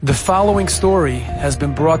The following story has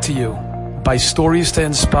been brought to you by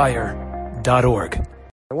StoriesToInspire.org.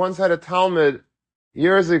 I once had a Talmud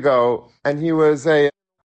years ago, and he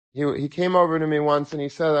came over to me once and he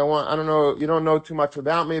said, I don't know, you don't know too much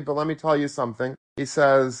about me, but let me tell you something. He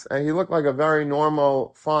says, and he looked like a very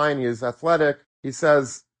normal, fine, he was athletic. He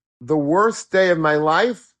says, the worst day of my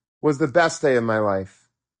life was the best day of my life.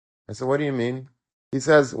 I said, what do you mean? He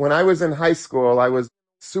says, when I was in high school, I was a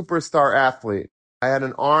superstar athlete. I had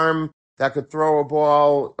an arm that could throw a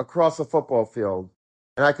ball across a football field.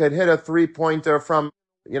 And I could hit a three-pointer from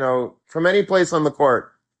any place on the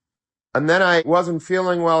court. And then I wasn't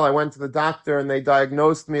feeling well. I went to the doctor and they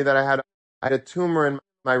diagnosed me that I had a tumor in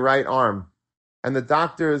my right arm. And the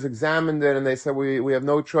doctors examined it and they said, we have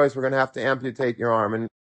no choice. We're going to have to amputate your arm. And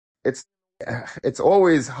it's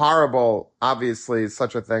always horrible, obviously,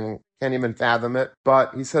 such a thing. Can't even fathom it.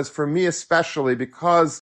 But he says, for me especially,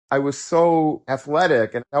 because I was so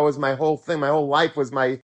athletic and that was my whole thing. My whole life was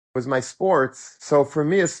my sports. So for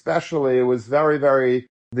me especially, it was very, very,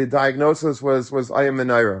 the diagnosis was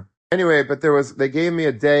Emunah. Anyway, but they gave me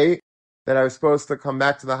a day that I was supposed to come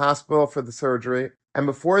back to the hospital for the surgery. And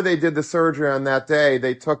before they did the surgery on that day,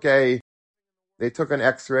 they took an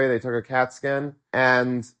x-ray, they took a CAT scan,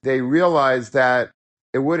 and they realized that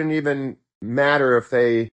it wouldn't even matter if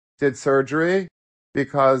they did surgery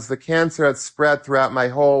because the cancer had spread throughout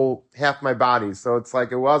half my body. So it's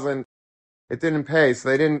like it didn't pay.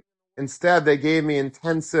 So instead they gave me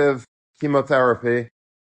intensive chemotherapy,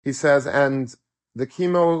 he says, and the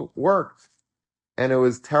chemo worked. And it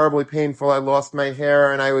was terribly painful. I lost my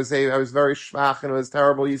hair and I was very schwach and it was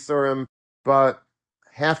terrible yisurim. But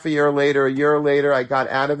a year later, I got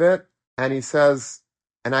out of it. And he says,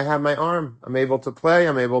 and I have my arm. I'm able to play.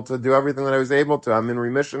 I'm able to do everything that I was able to. I'm in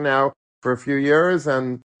remission now for a few years.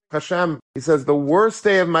 And Hashem, he says, the worst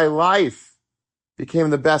day of my life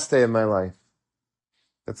became the best day of my life.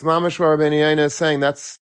 That's Mamash what Rabbeinu Yonah is saying.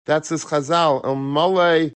 That's his chazal.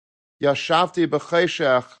 Mole yashavti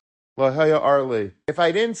b'cheshech lahaya arli. If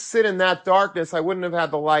I didn't sit in that darkness, I wouldn't have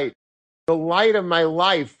had the light. The light of my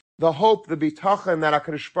life, the hope, the bitachon that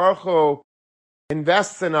HaKadosh Baruch Hu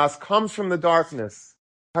invests in us comes from the darkness.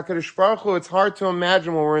 HaKadosh Baruch Hu, it's hard to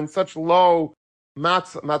imagine when we're in such low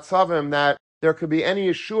matzavim that there could be any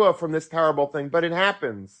Yeshua from this terrible thing, but it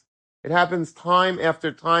happens. It happens time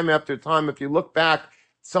after time after time. If you look back,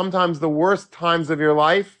 sometimes the worst times of your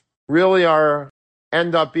life really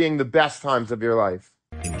end up being the best times of your life.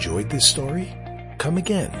 Enjoyed this story? Come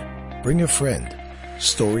again. Bring a friend.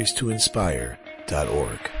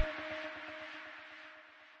 StoriesToInspire.org